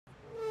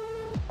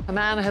A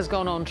man has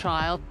gone on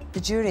trial. The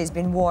jury has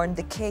been warned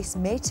the case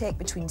may take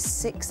between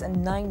 6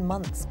 and 9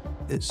 months.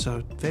 It's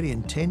a very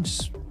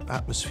intense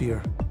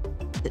atmosphere.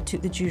 It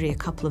took the jury a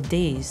couple of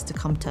days to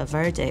come to a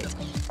verdict.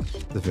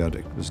 The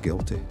verdict was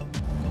guilty.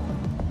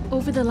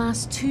 Over the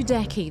last 2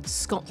 decades,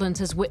 Scotland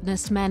has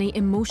witnessed many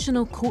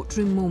emotional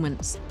courtroom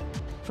moments,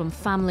 from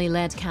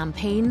family-led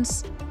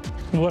campaigns.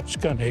 What's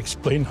going to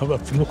explain how I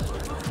feel?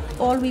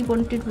 All we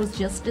wanted was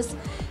justice,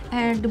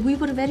 and we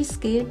were very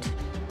scared.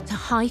 To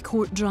high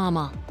court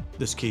drama.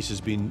 This case has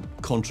been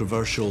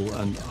controversial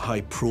and high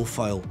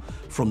profile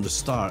from the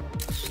start.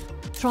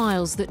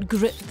 Trials that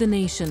gripped the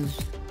nation.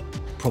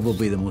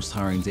 Probably the most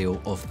harrowing day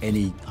of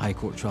any High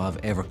Court trial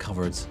I've ever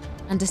covered.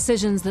 And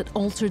decisions that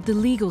altered the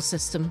legal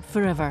system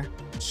forever.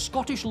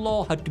 Scottish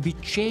law had to be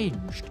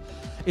changed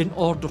in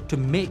order to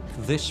make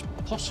this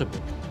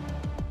possible.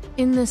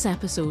 In this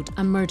episode,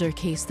 a murder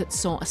case that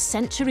saw a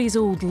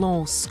centuries-old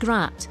law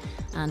scrapped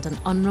and an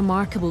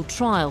unremarkable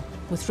trial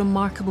with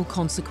remarkable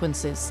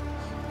consequences.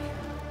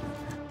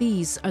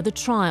 These are the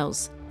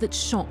trials that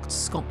shocked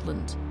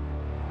Scotland.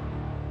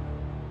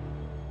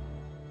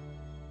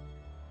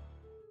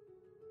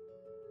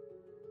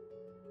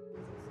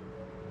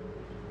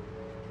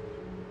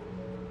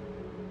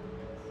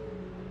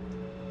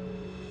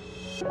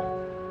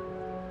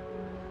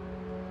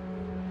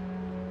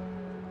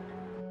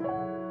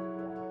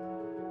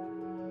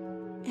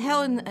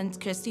 Helen and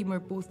Christine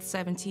were both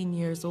 17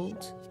 years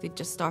old. They'd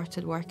just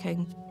started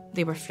working.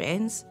 They were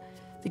friends.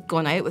 They'd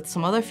gone out with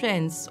some other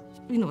friends,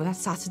 you know, on a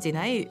Saturday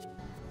night.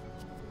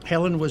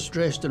 Helen was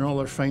dressed in all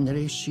her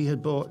finery. She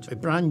had bought a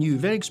brand new,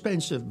 very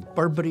expensive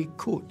Burberry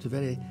coat, the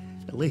very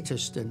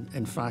latest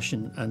in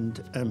fashion, and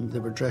they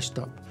were dressed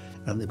up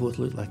and they both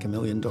looked like $1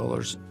 million.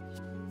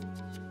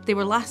 They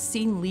were last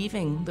seen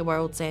leaving the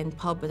World's End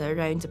pub at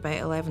around about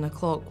 11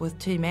 o'clock with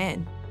 2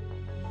 men.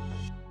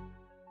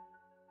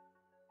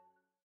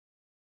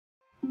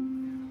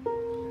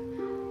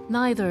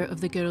 Neither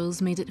of the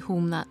girls made it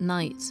home that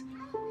night.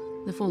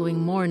 The following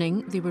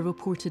morning, they were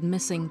reported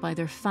missing by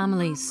their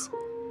families.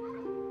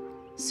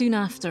 Soon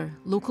after,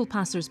 local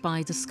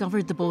passers-by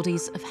discovered the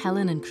bodies of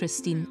Helen and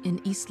Christine in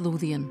East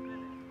Lothian.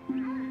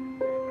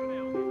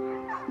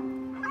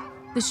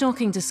 The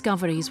shocking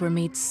discoveries were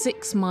made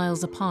 6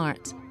 miles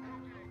apart.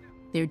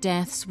 Their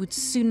deaths would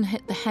soon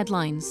hit the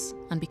headlines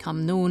and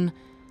become known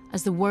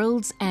as the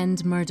World's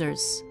End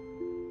Murders,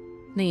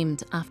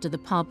 named after the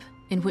pub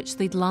in which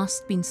they'd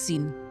last been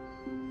seen.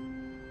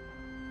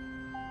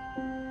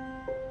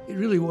 It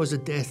really was a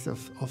death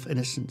of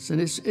innocence, and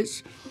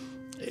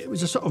it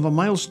was a sort of a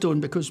milestone,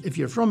 because if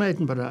you're from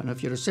Edinburgh and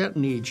if you're a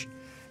certain age,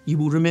 you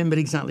will remember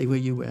exactly where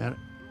you were.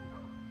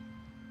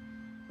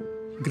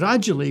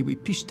 Gradually, we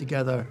pieced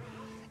together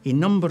a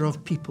number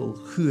of people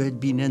who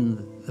had been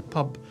in the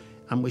pub,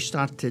 and we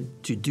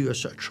started to do a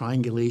sort of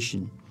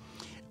triangulation,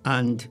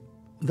 and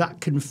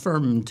that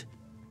confirmed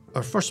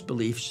our first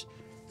beliefs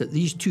that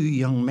these 2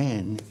 young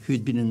men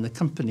who'd been in the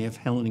company of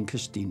Helen and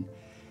Christine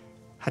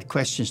had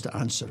questions to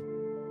answer.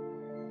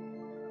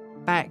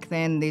 Back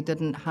then, they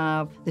didn't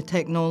have the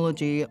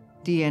technology.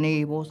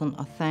 DNA wasn't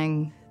a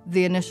thing.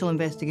 The initial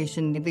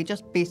investigation, they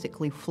just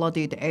basically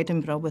flooded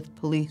Edinburgh with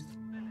police.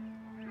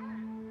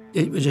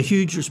 It was a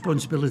huge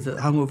responsibility that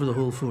hung over the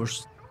whole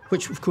force,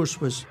 which of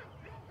course was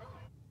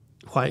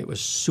why it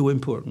was so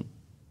important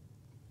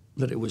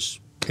that it was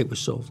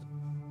solved.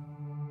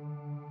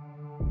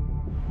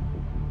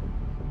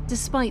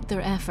 Despite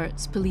their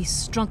efforts, police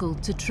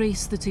struggled to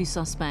trace the 2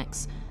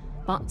 suspects,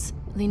 but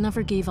they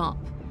never gave up.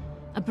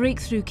 A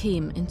breakthrough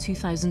came in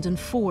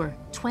 2004,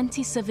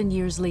 27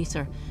 years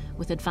later,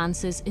 with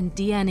advances in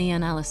DNA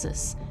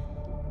analysis.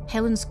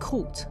 Helen's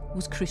coat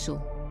was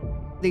crucial.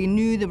 They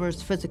knew there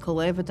was physical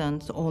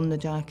evidence on the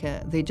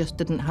jacket. They just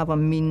didn't have a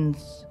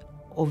means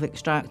of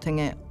extracting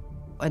it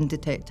and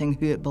detecting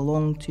who it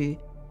belonged to.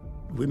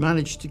 We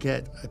managed to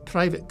get a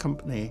private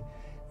company.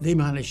 They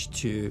managed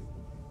to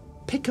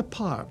pick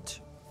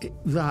apart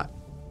that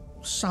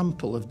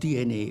sample of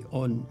DNA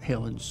on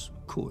Helen's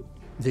coat.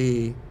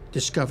 They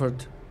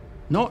discovered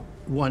not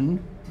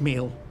 1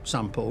 male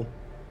sample,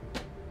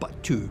 but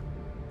 2.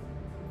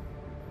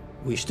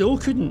 We still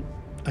couldn't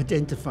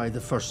identify the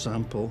first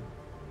sample,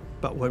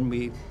 but when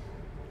we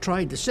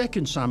tried the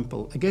second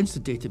sample against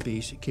the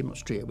database, it came up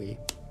straight away.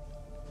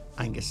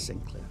 Angus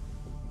Sinclair.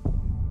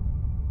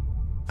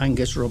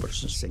 Angus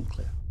Robertson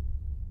Sinclair.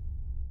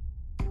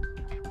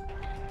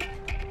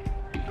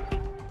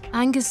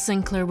 Angus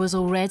Sinclair was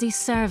already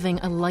serving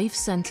a life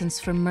sentence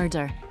for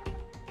murder.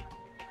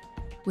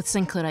 With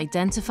Sinclair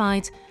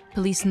identified,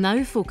 police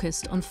now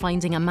focused on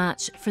finding a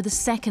match for the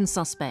second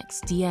suspect's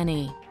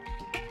DNA.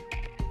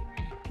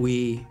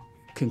 We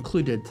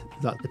concluded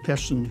that the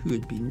person who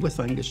had been with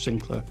Angus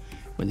Sinclair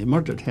when they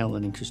murdered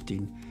Helen and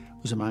Christine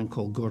was a man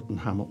called Gordon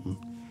Hamilton,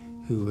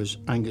 who was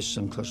Angus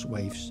Sinclair's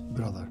wife's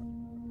brother.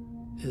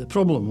 The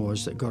problem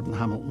was that Gordon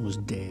Hamilton was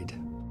dead.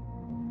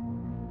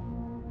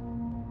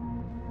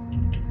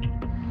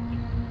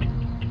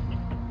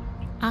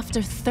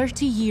 After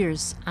 30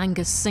 years,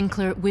 Angus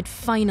Sinclair would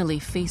finally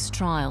face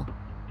trial.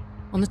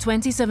 On the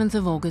 27th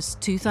of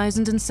August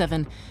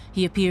 2007,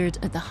 he appeared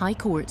at the High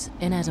Court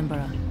in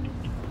Edinburgh.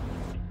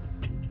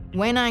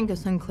 When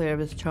Angus Sinclair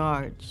was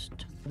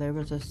charged, there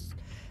was this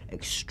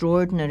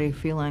extraordinary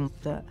feeling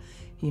that,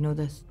 you know,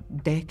 this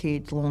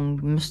decades-long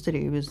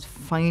mystery was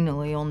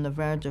finally on the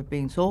verge of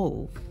being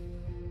solved.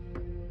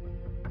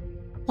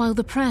 While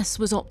the press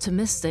was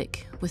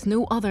optimistic, with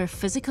no other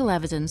physical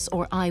evidence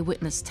or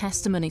eyewitness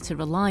testimony to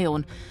rely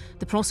on,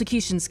 the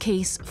prosecution's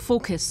case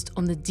focused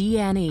on the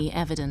DNA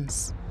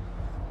evidence.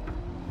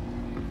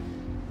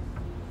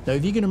 Now,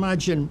 if you can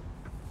imagine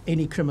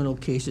any criminal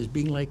cases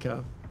being like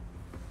a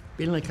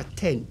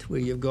tent where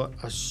you've got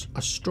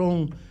a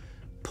strong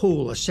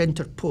pole, a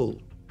centre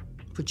pole,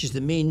 which is the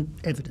main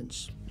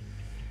evidence.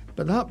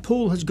 But that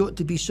pole has got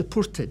to be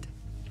supported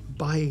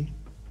by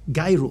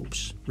guy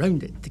ropes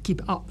round it to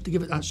keep it up, to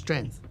give it that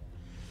strength.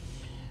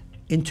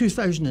 In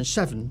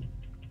 2007,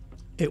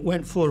 it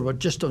went forward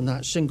just on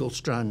that single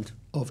strand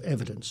of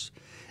evidence.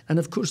 And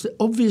of course, the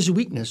obvious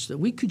weakness that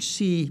we could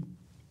see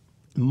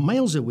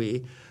miles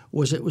away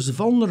was it was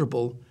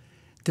vulnerable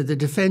to the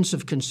defence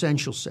of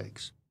consensual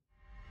sex.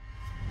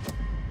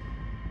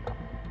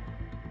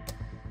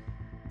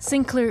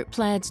 Sinclair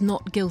pled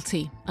not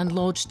guilty and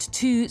lodged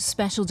 2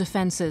 special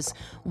defences,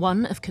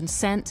 one of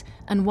consent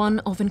and one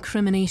of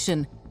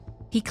incrimination.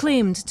 He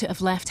claimed to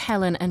have left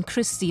Helen and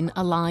Christine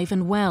alive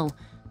and well,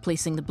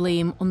 placing the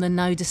blame on the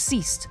now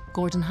deceased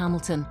Gordon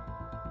Hamilton.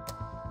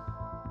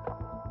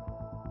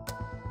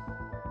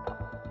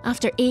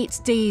 After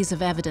 8 days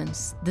of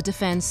evidence, the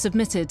defence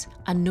submitted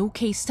a no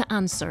case to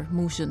answer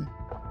motion.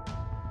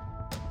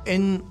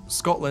 In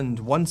Scotland,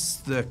 once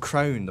the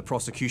Crown, the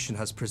prosecution,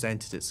 has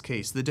presented its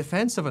case, the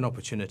defence have an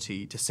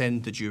opportunity to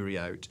send the jury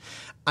out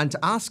and to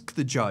ask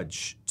the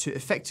judge to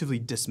effectively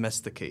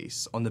dismiss the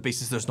case on the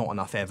basis there's not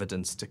enough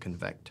evidence to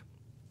convict.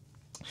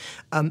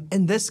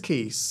 In this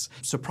case,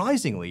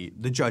 surprisingly,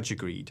 the judge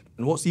agreed.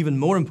 And what's even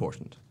more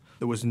important,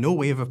 there was no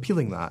way of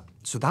appealing that.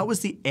 So that was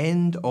the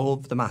end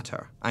of the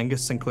matter.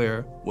 Angus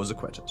Sinclair was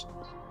acquitted.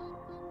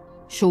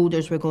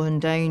 Shoulders were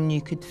going down,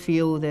 you could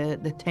feel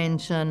the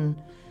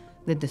tension,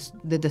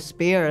 the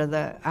despair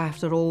that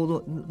after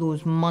all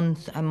those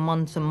months and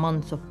months and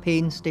months of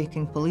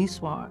painstaking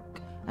police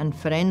work and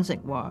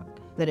forensic work,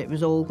 that it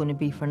was all going to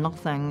be for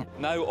nothing.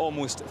 Now,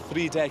 almost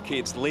 3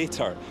 decades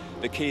later,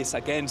 the case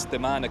against the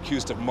man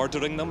accused of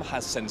murdering them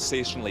has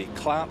sensationally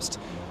collapsed,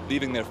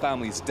 leaving their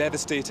families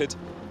devastated,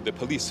 the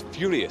police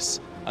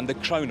furious, and the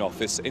Crown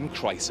Office in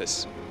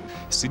crisis.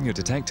 Senior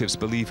detectives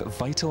believe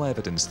vital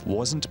evidence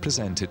wasn't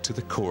presented to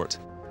the court.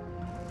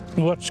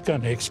 What's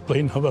going to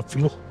explain how I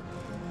feel?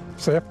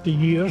 30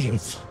 years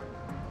of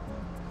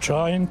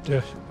trying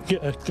to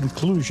get a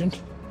conclusion.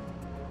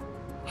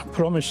 I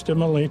promised to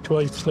my late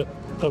wife that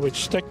I would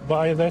stick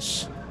by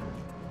this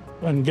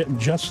and get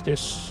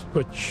justice,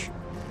 which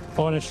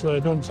honestly I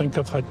don't think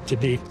I've had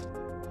today.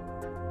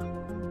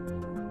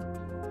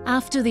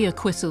 After the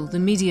acquittal, the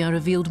media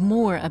revealed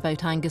more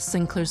about Angus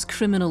Sinclair's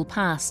criminal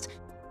past,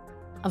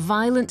 a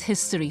violent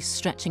history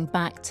stretching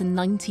back to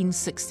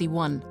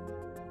 1961.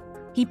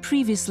 He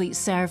previously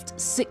served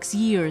 6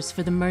 years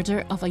for the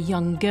murder of a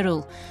young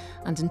girl,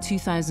 and in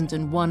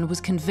 2001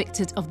 was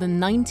convicted of the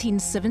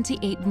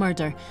 1978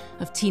 murder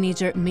of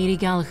teenager Mary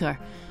Gallagher,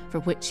 for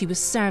which he was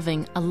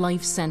serving a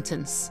life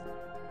sentence.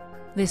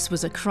 This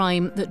was a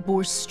crime that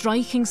bore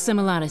striking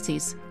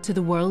similarities to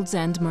the World's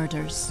End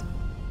murders.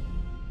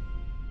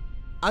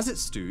 As it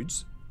stood,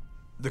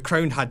 the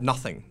Crown had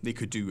nothing they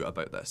could do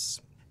about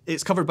this.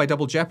 It's covered by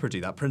double jeopardy,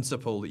 that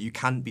principle that you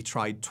can't be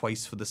tried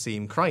twice for the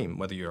same crime,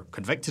 whether you're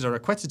convicted or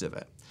acquitted of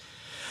it.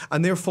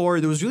 And therefore,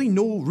 there was really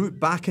no route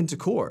back into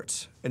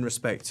court in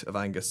respect of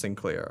Angus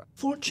Sinclair.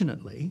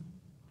 Fortunately,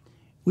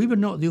 we were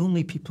not the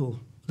only people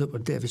that were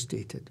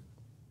devastated,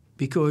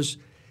 because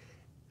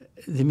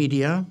the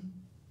media,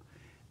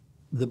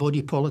 the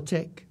body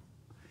politic,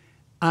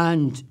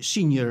 and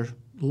senior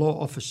law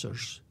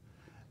officers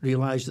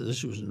realised that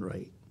this wasn't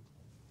right.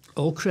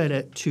 All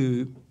credit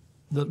to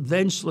the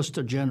then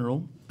Solicitor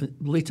General,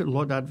 later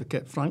Lord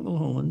Advocate Frank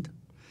Mulholland,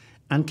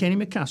 and Kenny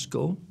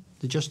McCaskill,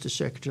 the Justice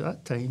Secretary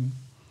at that time.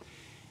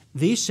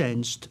 They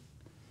sensed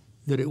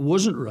that it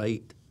wasn't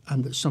right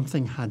and that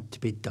something had to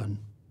be done.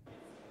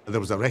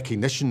 There was a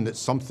recognition that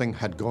something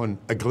had gone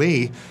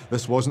agley.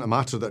 This wasn't a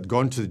matter that had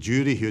gone to the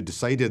jury who had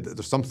decided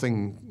that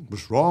something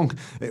was wrong.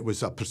 It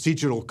was a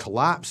procedural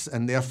collapse,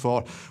 and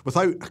therefore,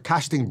 without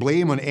casting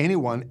blame on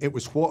anyone, it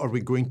was what are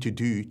we going to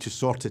do to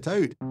sort it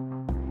out.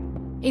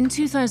 In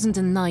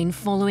 2009,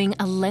 following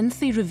a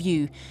lengthy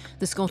review,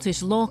 the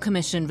Scottish Law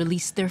Commission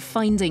released their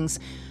findings,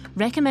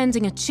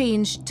 recommending a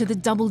change to the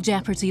double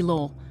jeopardy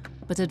law,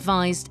 but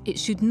advised it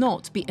should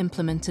not be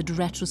implemented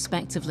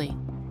retrospectively.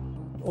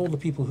 All the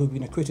people who've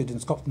been acquitted in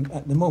Scotland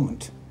at the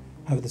moment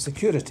have the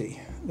security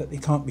that they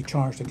can't be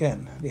charged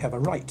again. They have a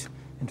right,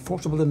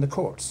 enforceable in the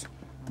courts,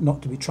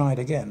 not to be tried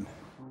again.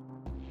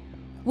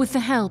 With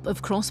the help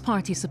of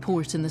cross-party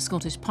support in the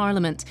Scottish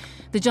Parliament,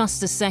 the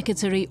Justice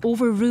Secretary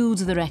overruled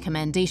the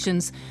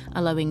recommendations,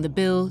 allowing the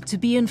bill to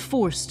be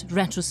enforced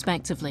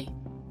retrospectively.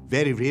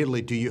 Very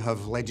rarely do you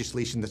have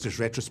legislation that is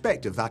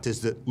retrospective, that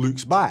is, that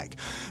looks back.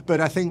 But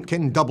I think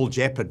in double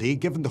jeopardy,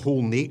 given the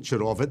whole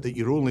nature of it, that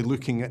you're only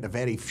looking at a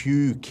very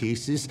few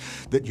cases,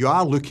 that you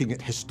are looking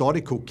at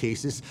historical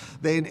cases,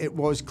 then it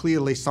was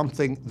clearly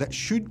something that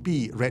should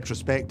be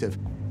retrospective.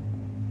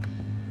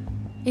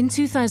 In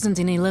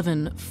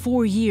 2011,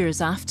 4 years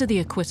after the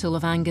acquittal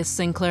of Angus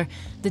Sinclair,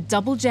 the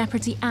Double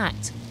Jeopardy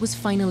Act was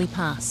finally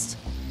passed.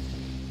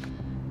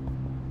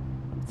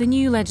 The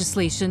new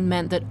legislation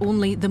meant that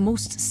only the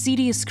most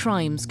serious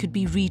crimes could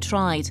be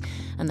retried,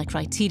 and the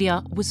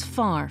criteria was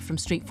far from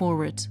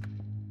straightforward.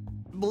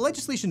 The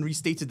legislation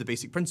restated the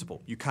basic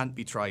principle. You can't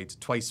be tried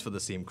twice for the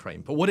same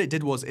crime. But what it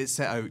did was it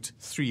set out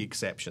 3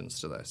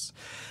 exceptions to this.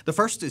 The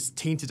first is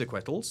tainted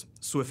acquittals.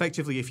 So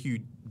effectively, if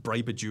you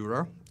bribe a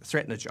juror,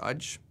 threaten a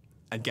judge,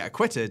 and get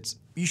acquitted,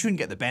 you shouldn't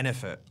get the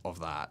benefit of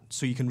that.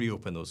 So you can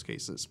reopen those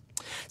cases.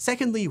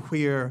 Secondly,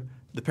 where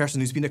the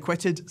person who's been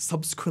acquitted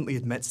subsequently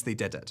admits they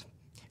did it.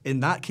 In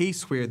that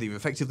case, where they've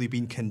effectively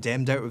been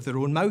condemned out of their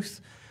own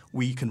mouth,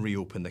 we can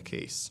reopen the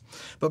case.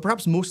 But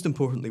perhaps most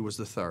importantly was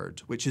the third,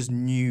 which is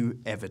new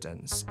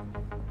evidence.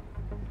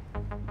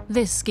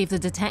 This gave the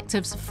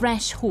detectives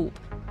fresh hope,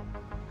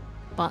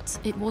 but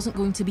it wasn't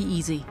going to be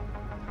easy.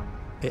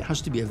 It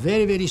has to be a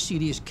very, very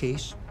serious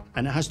case,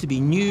 and it has to be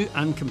new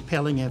and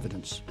compelling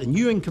evidence. The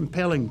new and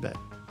compelling bit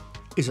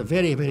is a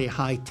very, very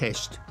high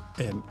test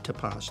to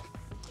pass.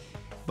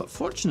 But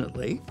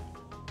fortunately,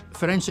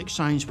 forensic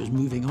science was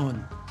moving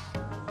on.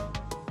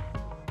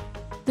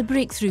 The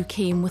breakthrough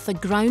came with a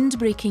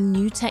groundbreaking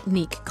new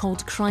technique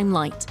called Crime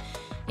Light.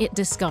 It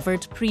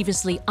discovered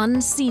previously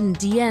unseen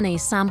DNA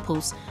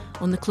samples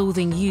on the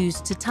clothing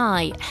used to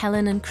tie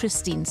Helen and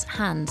Christine's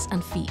hands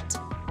and feet.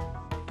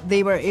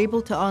 They were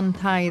able to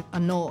untie a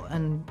knot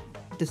and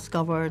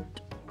discovered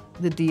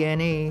the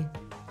DNA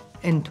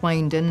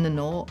entwined in the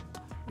knot.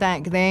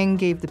 That then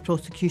gave the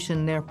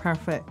prosecution their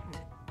perfect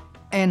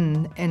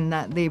in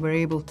that they were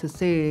able to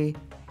say,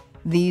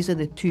 these are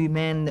the 2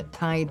 men that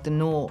tied the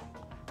knot.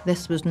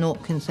 This was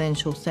not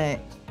consensual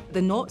sex.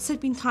 The knots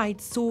had been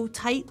tied so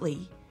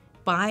tightly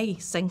by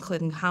Sinclair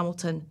and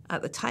Hamilton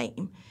at the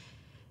time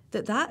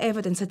that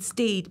evidence had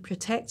stayed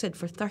protected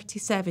for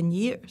 37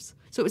 years.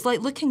 So it was like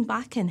looking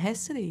back in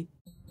history.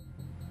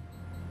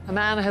 A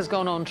man has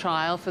gone on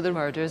trial for the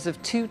murders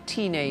of 2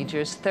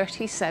 teenagers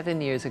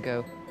 37 years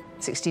ago.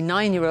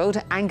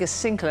 69-year-old Angus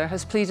Sinclair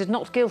has pleaded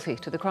not guilty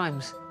to the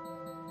crimes.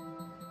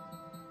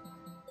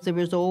 There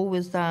was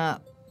always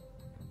that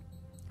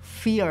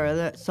fear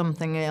that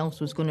something else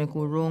was going to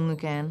go wrong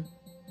again.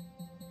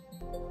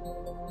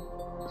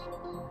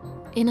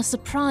 In a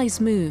surprise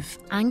move,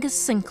 Angus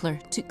Sinclair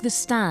took the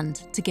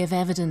stand to give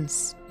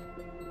evidence.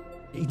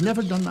 He'd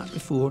never done that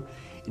before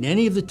in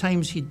any of the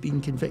times he'd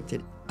been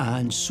convicted.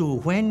 And so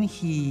when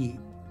he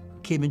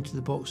came into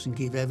the box and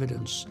gave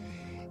evidence,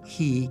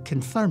 he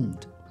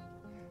confirmed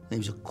that he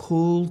was a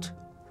cold,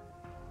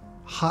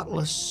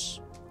 heartless,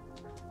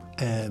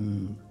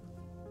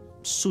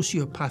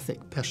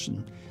 sociopathic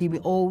person. He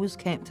always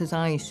kept his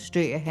eyes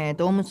straight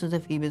ahead, almost as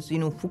if he was,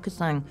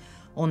 focusing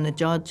on the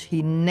judge.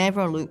 He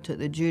never looked at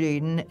the jury.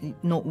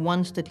 Not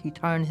once did he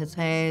turn his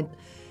head.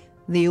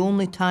 The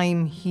only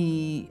time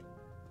he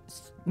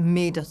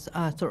made a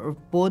sort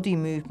of body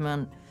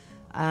movement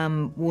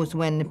was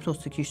when the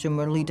prosecution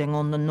were leading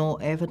on the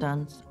knot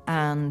evidence,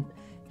 and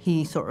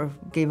he sort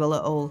of gave a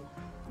little,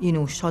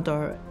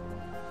 shudder.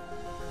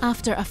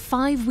 After a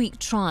 5-week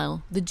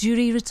trial, the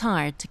jury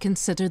retired to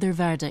consider their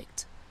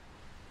verdict.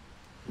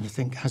 You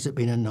think, has it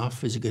been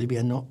enough? Is it going to be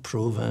a not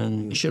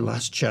proven? It's your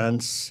last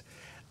chance.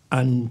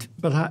 And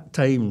by that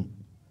time,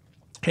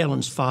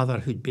 Helen's father,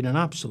 who'd been an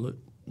absolute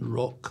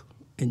rock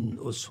in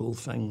this whole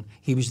thing,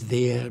 he was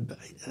there,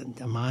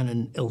 a man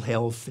in ill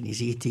health in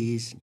his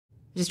 80s.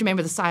 Just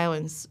remember the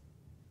silence,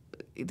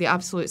 the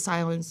absolute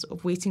silence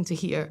of waiting to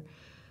hear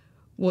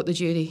what the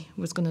jury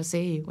was going to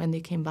say when they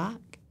came back.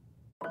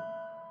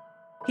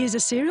 He is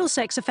a serial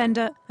sex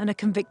offender and a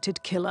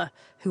convicted killer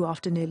who,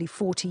 after nearly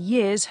 40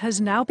 years,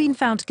 has now been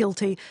found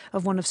guilty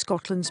of one of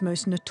Scotland's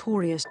most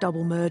notorious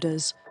double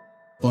murders.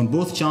 On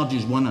both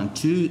charges 1 and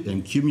 2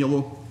 in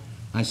cumulo,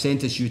 I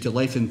sentence you to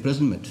life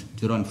imprisonment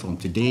to run from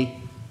today,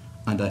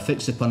 and I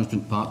fix the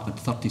punishment part at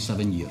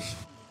 37 years.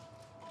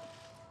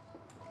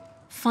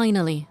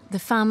 Finally, the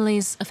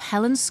families of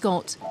Helen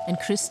Scott and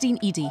Christine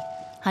Eadie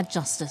had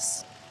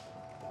justice.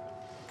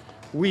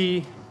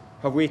 We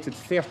have waited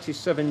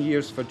 37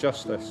 years for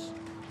justice.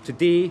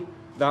 Today,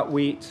 that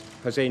wait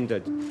has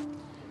ended.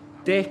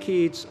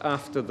 Decades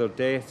after their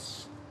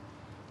deaths,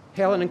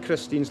 Helen and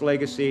Christine's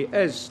legacy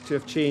is to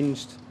have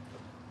changed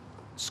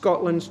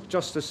Scotland's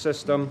justice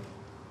system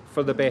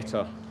for the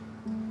better.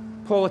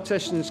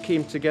 Politicians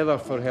came together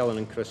for Helen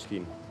and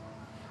Christine,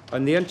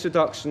 and the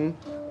introduction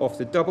of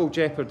the Double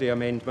Jeopardy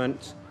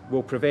Amendment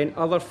will prevent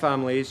other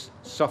families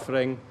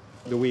suffering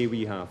the way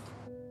we have.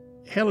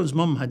 Helen's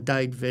mum had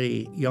died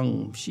very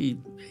young. She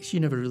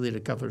never really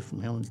recovered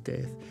from Helen's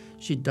death.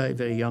 She died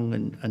very young,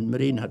 and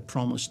Moraine had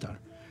promised her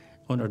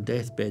on her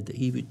deathbed that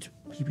he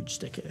would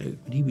stick it out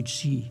and he would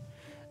see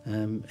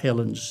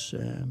Helen's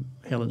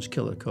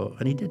killer caught,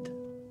 and he did.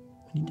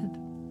 And he did.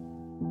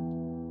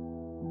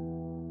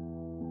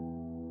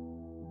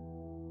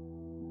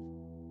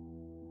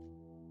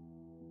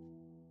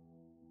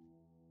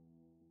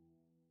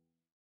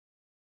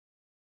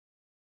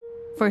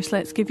 First,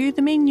 let's give you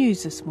the main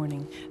news this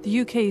morning.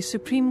 The UK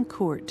Supreme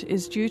Court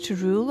is due to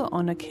rule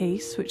on a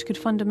case which could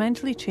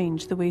fundamentally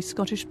change the way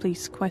Scottish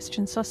police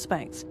question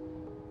suspects.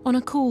 On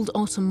a cold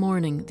autumn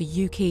morning,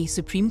 the UK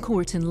Supreme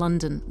Court in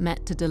London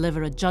met to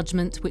deliver a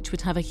judgment which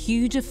would have a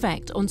huge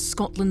effect on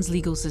Scotland's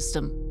legal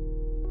system.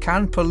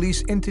 Can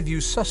police interview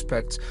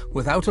suspects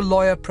without a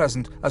lawyer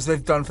present, as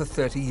they've done for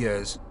 30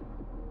 years?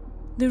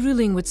 The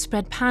ruling would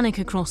spread panic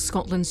across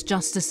Scotland's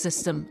justice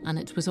system, and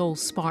it was all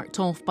sparked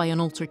off by an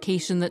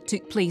altercation that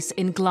took place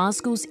in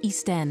Glasgow's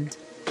East End.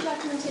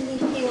 Recommending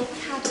the appeal,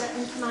 Cadder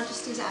and Her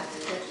Majesty's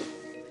Advocate.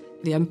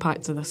 The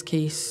impact of this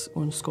case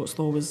on Scots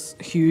law was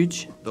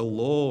huge. The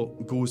law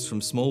goes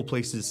from small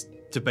places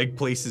to big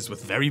places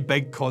with very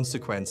big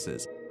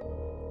consequences.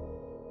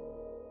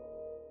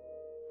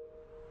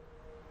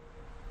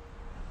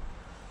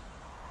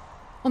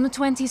 On the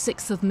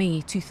 26th of May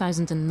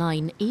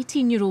 2009,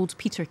 18-year-old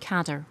Peter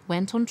Cadder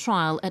went on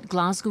trial at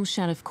Glasgow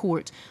Sheriff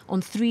Court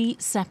on 3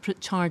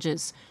 separate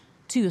charges,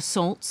 2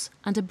 assaults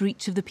and a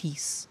breach of the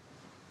peace.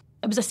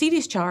 It was a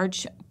serious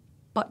charge,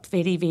 but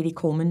very, very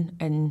common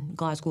in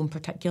Glasgow in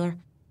particular.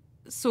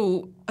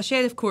 So, a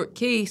Sheriff Court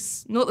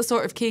case, not the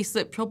sort of case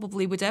that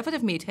probably would ever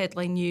have made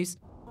headline news.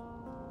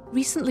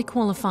 Recently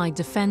qualified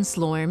defence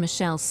lawyer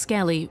Michelle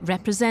Skelly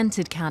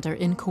represented Cadder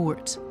in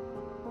court.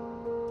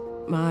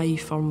 My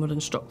firm were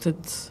instructed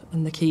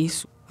in the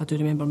case. I do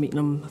remember meeting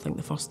him, I think,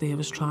 the first day of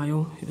his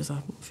trial. It was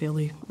a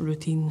fairly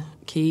routine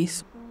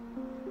case.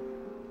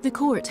 The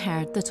court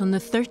heard that on the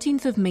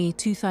 13th of May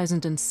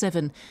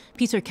 2007,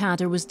 Peter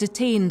Cadder was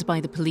detained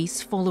by the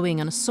police following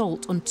an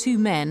assault on 2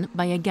 men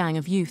by a gang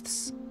of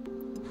youths.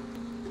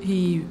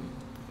 He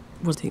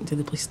was taken to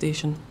the police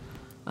station,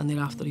 and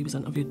thereafter he was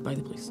interviewed by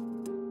the police.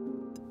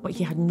 But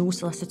he had no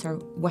solicitor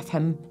with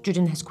him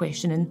during his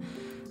questioning,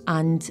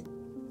 and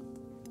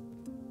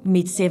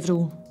made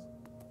several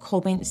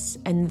comments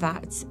in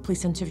that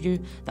police interview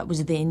that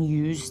was then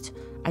used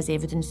as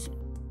evidence.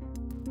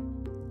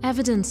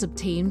 Evidence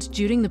obtained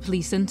during the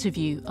police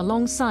interview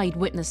alongside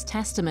witness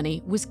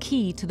testimony was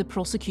key to the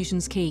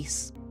prosecution's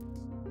case.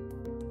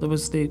 There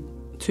was the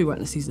 2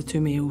 witnesses, the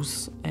 2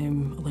 males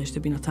alleged to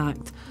have been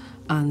attacked,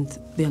 and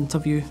the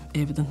interview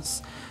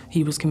evidence.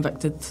 He was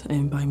convicted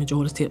by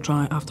majority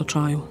after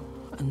trial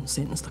and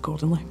sentenced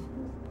accordingly.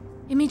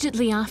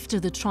 Immediately after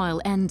the trial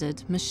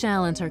ended,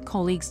 Michelle and her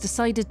colleagues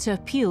decided to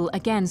appeal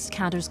against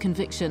Cadder's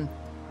conviction.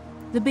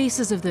 The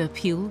basis of the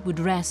appeal would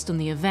rest on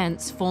the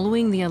events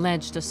following the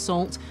alleged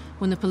assault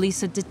when the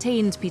police had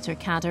detained Peter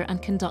Cadder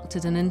and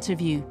conducted an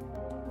interview.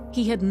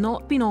 He had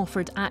not been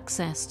offered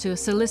access to a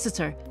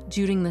solicitor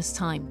during this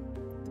time.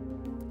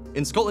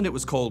 In Scotland, it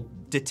was called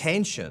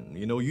detention.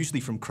 You know, usually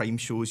from crime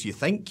shows, you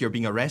think you're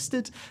being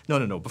arrested.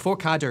 No. Before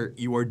Cadder,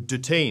 you were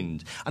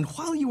detained. And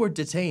while you were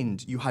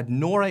detained, you had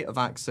no right of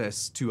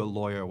access to a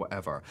lawyer or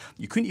whatever.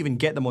 You couldn't even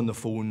get them on the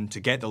phone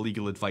to get the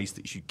legal advice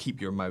that you should keep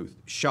your mouth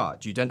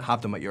shut. You didn't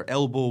have them at your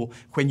elbow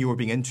when you were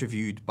being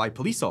interviewed by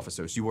police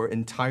officers. You were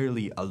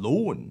entirely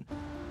alone.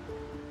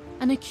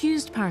 An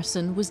accused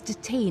person was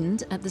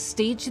detained at the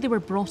stage they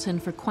were brought in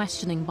for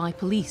questioning by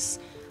police,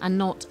 and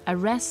not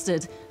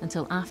arrested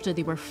until after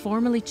they were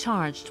formally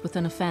charged with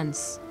an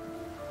offence.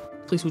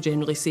 Police will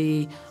generally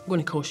say, I'm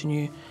going to caution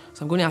you,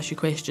 so I'm going to ask you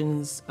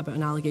questions about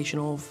an allegation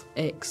of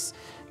X.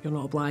 You're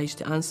not obliged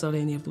to answer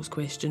any of those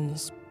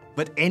questions.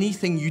 But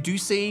anything you do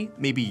say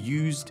may be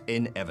used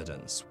in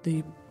evidence.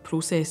 The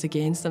process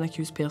against an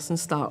accused person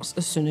starts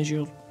as soon as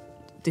you're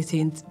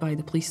detained by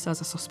the police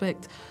as a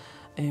suspect.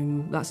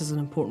 That's as an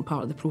important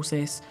part of the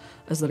process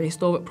as the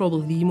rest of it,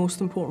 probably the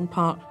most important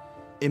part.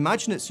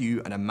 Imagine it's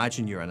you and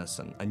imagine you're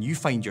innocent and you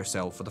find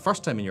yourself for the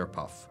first time in your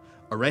puff,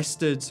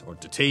 arrested or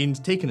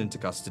detained, taken into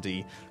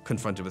custody,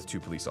 confronted with 2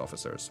 police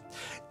officers.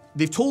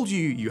 They've told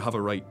you you have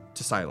a right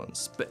to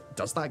silence, but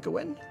does that go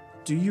in?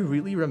 Do you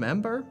really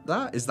remember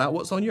that? Is that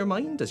what's on your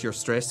mind as you're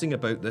stressing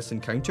about this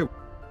encounter?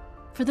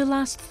 For the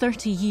last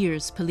 30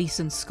 years, police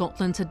in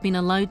Scotland had been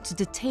allowed to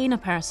detain a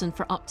person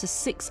for up to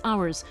 6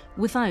 hours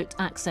without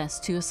access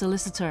to a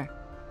solicitor.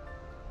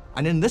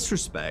 And in this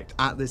respect,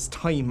 at this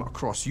time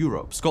across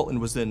Europe,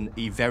 Scotland was in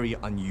a very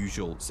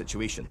unusual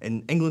situation.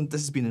 In England, this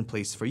has been in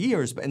place for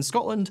years, but in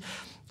Scotland,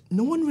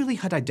 no one really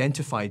had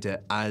identified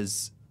it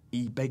as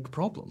a big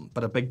problem,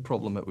 but a big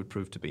problem it would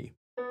prove to be.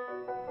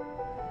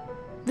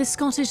 The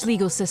Scottish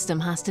legal system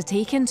has to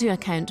take into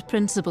account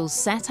principles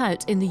set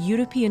out in the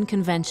European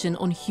Convention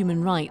on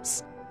Human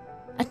Rights.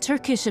 A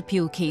Turkish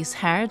appeal case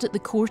heard at the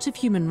Court of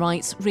Human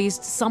Rights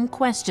raised some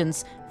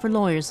questions for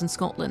lawyers in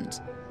Scotland.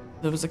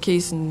 There was a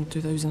case in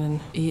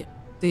 2008,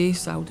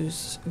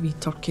 Saldus v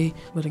Turkey,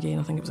 where again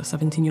I think it was a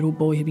 17-year-old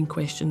boy who'd been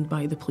questioned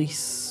by the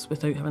police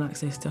without having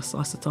access to a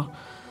solicitor.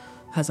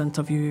 His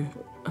interview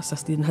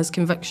assisted in his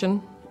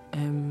conviction,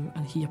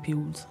 and he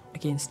appealed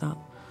against that.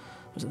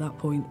 was at that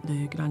point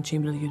the Grand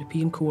Chamber of the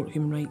European Court of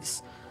Human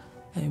Rights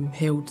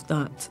held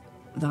that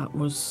that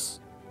was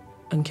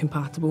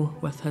incompatible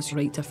with his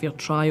right to a fair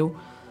trial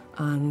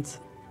and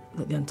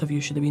that the interview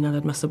should have been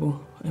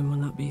inadmissible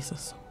on that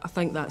basis. I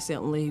think that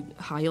certainly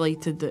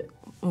highlighted that,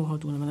 oh,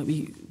 hold on a minute,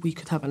 we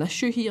could have an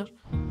issue here.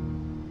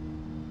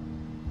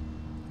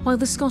 While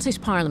the Scottish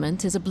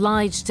Parliament is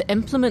obliged to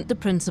implement the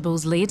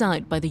principles laid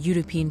out by the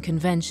European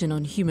Convention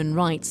on Human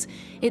Rights,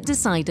 it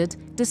decided,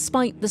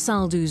 despite the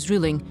Saldus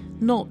ruling,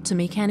 not to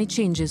make any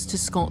changes to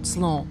Scots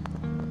law.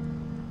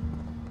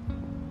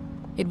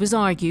 It was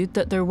argued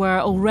that there were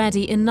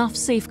already enough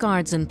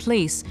safeguards in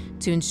place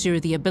to ensure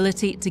the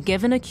ability to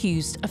give an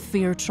accused a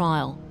fair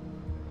trial.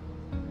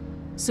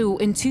 So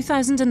in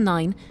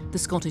 2009, the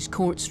Scottish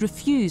courts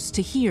refused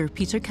to hear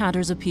Peter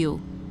Cadder's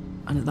appeal.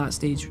 And at that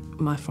stage,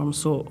 my firm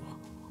sought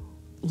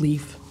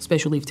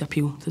special leave to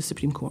appeal to the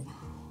Supreme Court.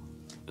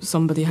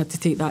 Somebody had to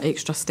take that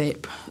extra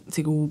step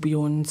to go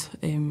beyond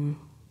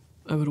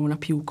our own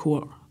appeal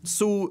court.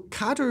 So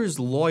Cadder's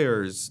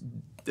lawyers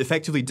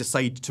effectively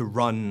decide to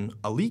run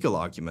a legal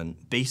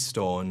argument based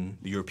on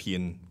the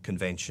European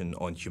Convention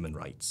on Human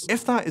Rights.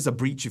 If that is a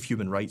breach of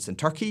human rights in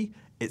Turkey,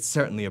 it's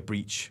certainly a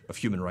breach of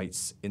human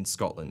rights in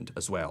Scotland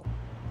as well.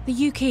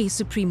 The UK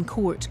Supreme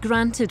Court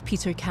granted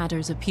Peter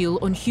Cadder's appeal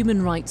on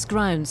human rights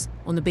grounds,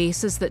 on the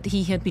basis that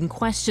he had been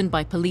questioned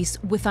by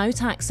police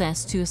without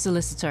access to a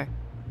solicitor.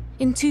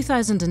 In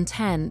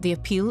 2010, the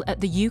appeal at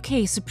the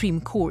UK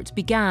Supreme Court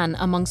began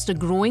amongst a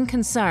growing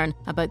concern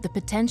about the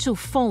potential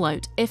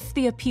fallout if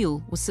the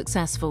appeal was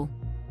successful.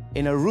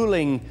 In a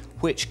ruling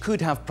which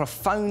could have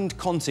profound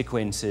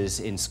consequences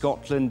in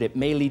Scotland, it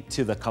may lead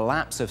to the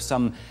collapse of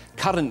some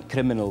current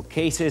criminal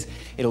cases.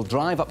 It'll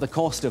drive up the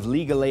cost of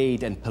legal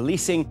aid and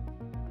policing.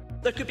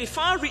 There could be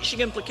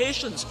far-reaching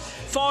implications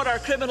for our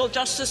criminal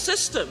justice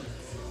system,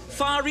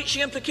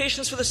 far-reaching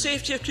implications for the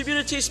safety of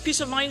communities,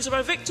 peace of minds of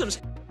our victims.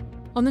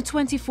 On the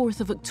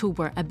 24th of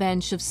October, a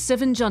bench of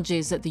 7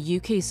 judges at the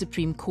UK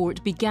Supreme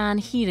Court began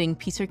hearing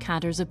Peter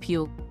Cadder's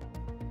appeal.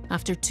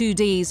 After 2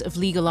 days of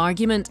legal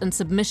argument and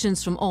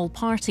submissions from all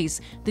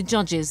parties, the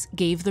judges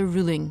gave their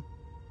ruling.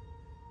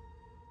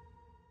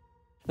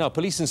 Now,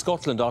 police in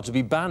Scotland are to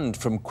be banned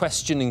from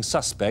questioning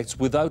suspects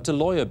without a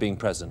lawyer being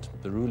present.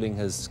 The ruling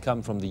has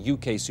come from the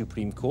UK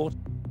Supreme Court.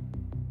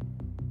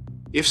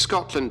 If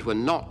Scotland were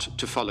not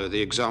to follow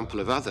the example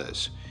of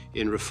others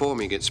in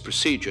reforming its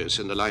procedures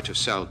in the light of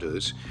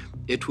Saldus,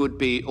 it would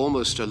be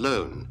almost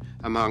alone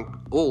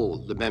among all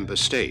the member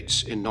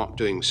states in not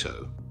doing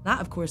so. That,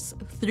 of course,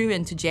 threw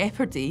into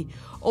jeopardy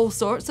all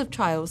sorts of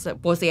trials.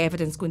 That was the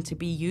evidence going to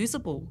be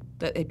usable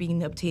that had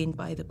been obtained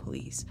by the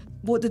police?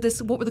 What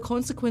were the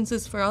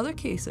consequences for other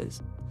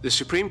cases? The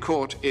Supreme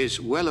Court is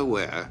well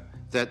aware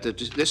that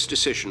this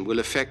decision will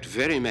affect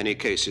very many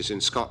cases in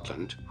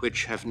Scotland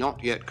which have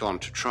not yet gone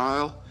to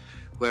trial,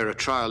 where a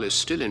trial is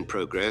still in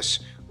progress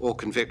or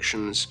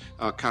convictions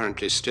are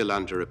currently still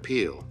under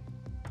appeal.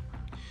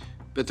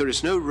 But there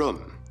is no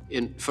room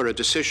for a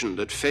decision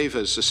that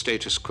favours the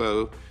status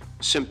quo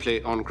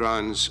simply on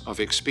grounds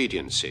of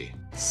expediency.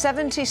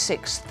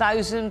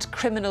 76,000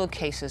 criminal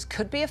cases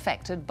could be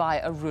affected by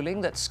a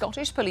ruling that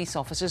Scottish police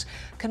officers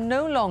can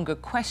no longer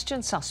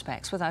question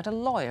suspects without a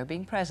lawyer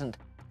being present.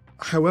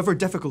 However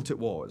difficult it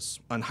was,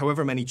 and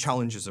however many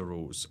challenges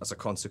arose as a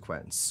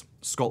consequence,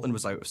 Scotland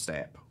was out of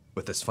step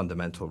with this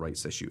fundamental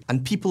rights issue.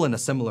 And people in a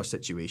similar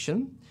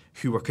situation,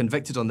 who were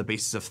convicted on the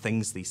basis of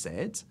things they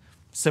said,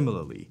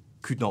 similarly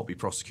could not be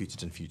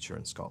prosecuted in future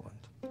in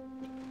Scotland.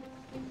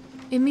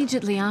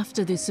 Immediately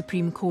after the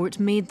Supreme Court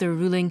made their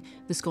ruling,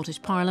 the Scottish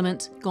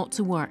Parliament got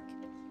to work.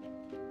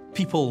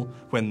 People,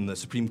 when the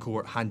Supreme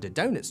Court handed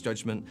down its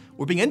judgment,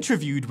 were being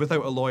interviewed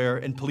without a lawyer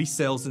in police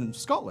cells in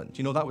Scotland.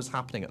 You know, that was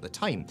happening at the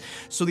time.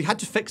 So they had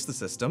to fix the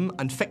system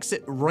and fix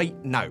it right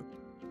now.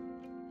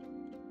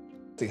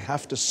 They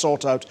have to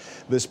sort out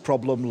this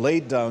problem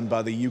laid down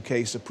by the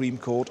UK Supreme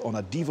Court on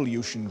a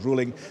devolution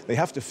ruling. They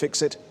have to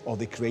fix it or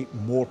they create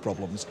more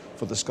problems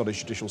for the Scottish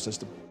judicial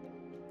system.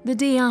 The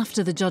day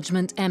after the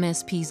judgment,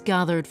 MSPs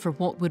gathered for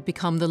what would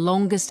become the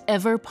longest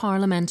ever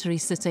parliamentary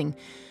sitting.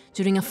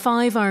 During a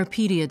 5-hour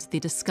period, they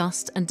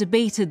discussed and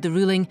debated the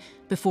ruling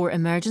before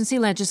emergency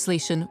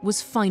legislation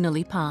was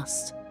finally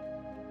passed.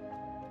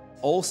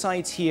 All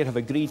sides here have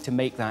agreed to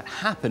make that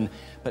happen,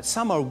 but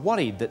some are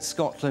worried that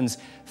Scotland's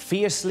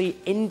fiercely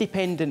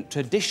independent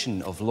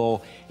tradition of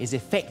law is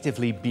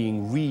effectively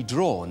being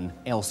redrawn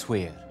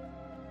elsewhere.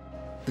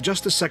 The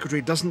Justice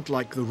Secretary doesn't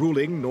like the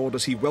ruling, nor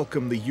does he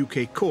welcome the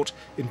UK court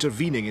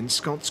intervening in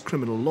Scots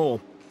criminal law.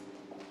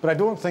 But I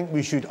don't think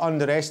we should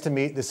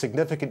underestimate the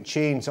significant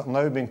change that will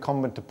now be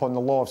incumbent upon the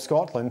law of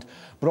Scotland,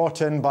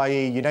 brought in by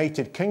a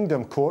United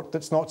Kingdom court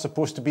that's not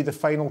supposed to be the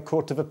final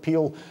court of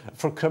appeal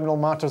for criminal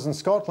matters in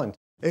Scotland.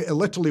 It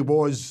literally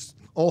was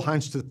all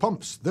hands to the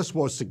pumps. This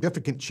was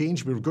significant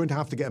change. We were going to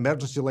have to get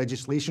emergency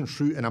legislation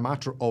through in a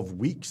matter of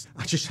weeks.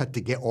 I just had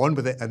to get on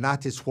with it, and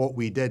that is what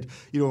we did.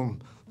 You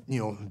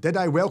know, did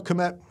I welcome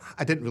it?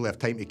 I didn't really have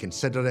time to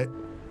consider it.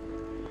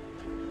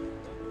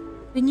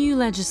 The new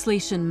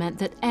legislation meant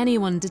that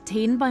anyone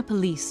detained by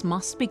police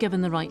must be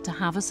given the right to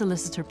have a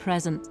solicitor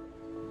present.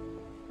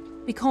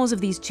 Because of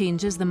these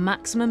changes, the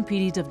maximum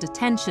period of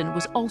detention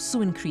was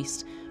also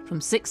increased from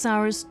 6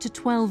 hours to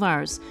 12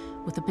 hours,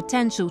 with the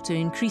potential to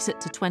increase it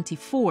to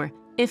 24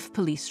 if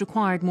police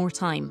required more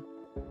time.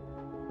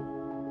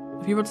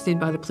 If you were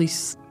detained by the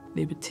police,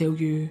 they would tell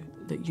you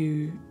that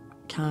you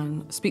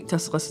can speak to a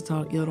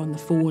solicitor either on the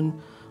phone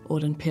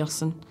or in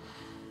person.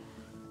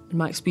 In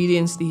my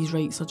experience, these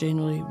rights are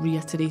generally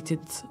reiterated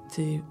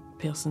to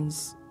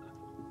persons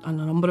on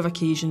a number of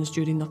occasions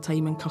during their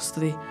time in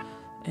custody.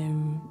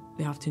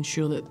 They have to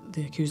ensure that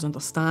the accused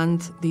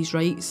understand these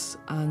rights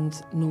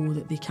and know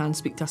that they can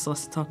speak to a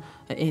solicitor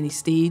at any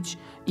stage,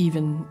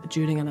 even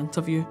during an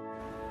interview.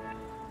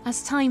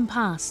 As time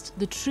passed,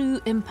 the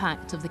true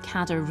impact of the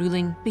Cadder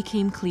ruling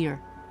became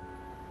clear.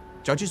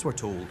 Judges were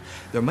told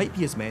there might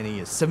be as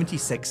many as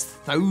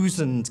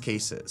 76,000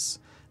 cases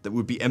that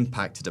would be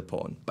impacted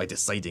upon by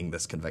deciding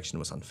this conviction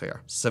was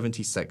unfair.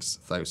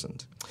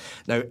 76,000.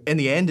 Now, in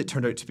the end, it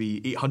turned out to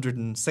be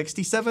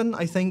 867,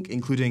 I think,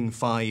 including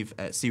 5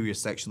 serious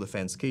sexual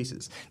offence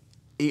cases.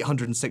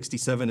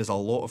 867 is a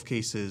lot of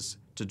cases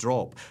to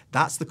drop.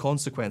 That's the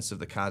consequence of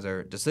the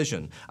Cadder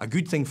decision. A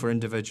good thing for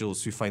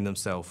individuals who find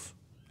themselves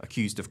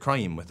accused of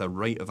crime with a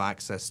right of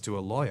access to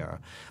a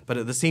lawyer. But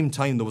at the same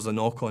time, there was a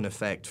knock-on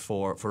effect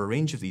for a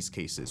range of these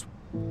cases.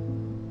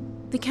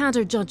 The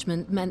Cadder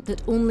judgment meant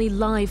that only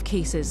live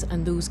cases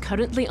and those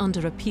currently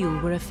under appeal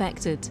were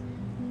affected.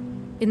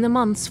 In the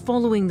months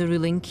following the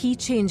ruling, key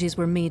changes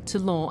were made to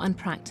law and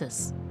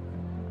practice.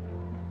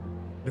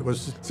 It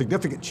was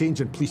significant change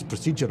in police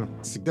procedure,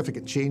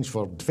 significant change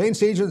for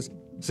defence agents,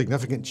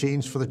 significant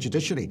change for the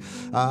judiciary.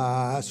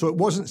 So it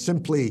wasn't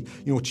simply,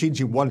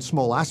 changing one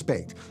small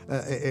aspect.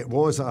 It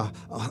was a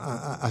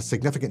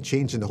significant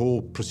change in the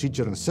whole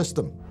procedure and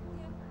system.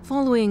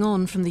 Following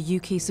on from the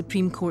UK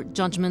Supreme Court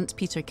judgment,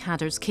 Peter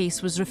Cadder's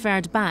case was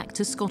referred back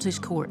to Scottish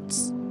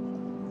courts.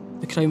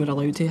 The Crown were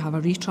allowed to have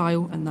a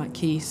retrial in that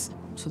case,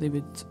 so they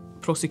would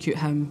prosecute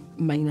him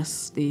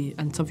minus the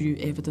interview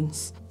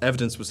evidence.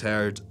 Evidence was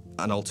heard,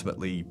 and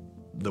ultimately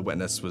the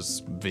witness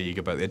was vague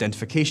about the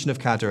identification of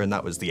Cadder, and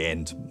that was the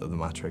end of the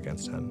matter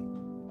against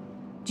him.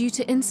 Due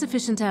to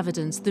insufficient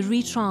evidence, the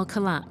retrial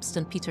collapsed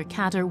and Peter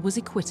Cadder was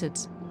acquitted.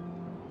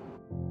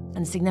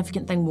 And the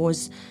significant thing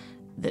was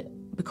that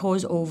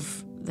because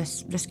of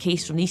this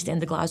case from the East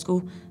End of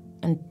Glasgow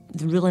and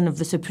the ruling of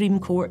the Supreme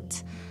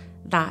Court,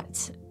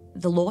 that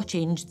the law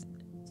changed.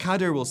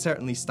 Cadder will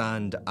certainly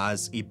stand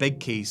as a big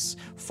case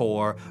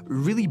for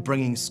really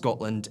bringing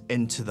Scotland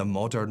into the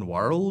modern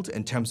world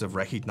in terms of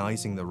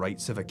recognising the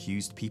rights of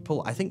accused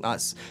people. I think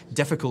that's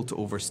difficult to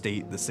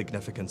overstate the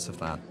significance of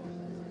that.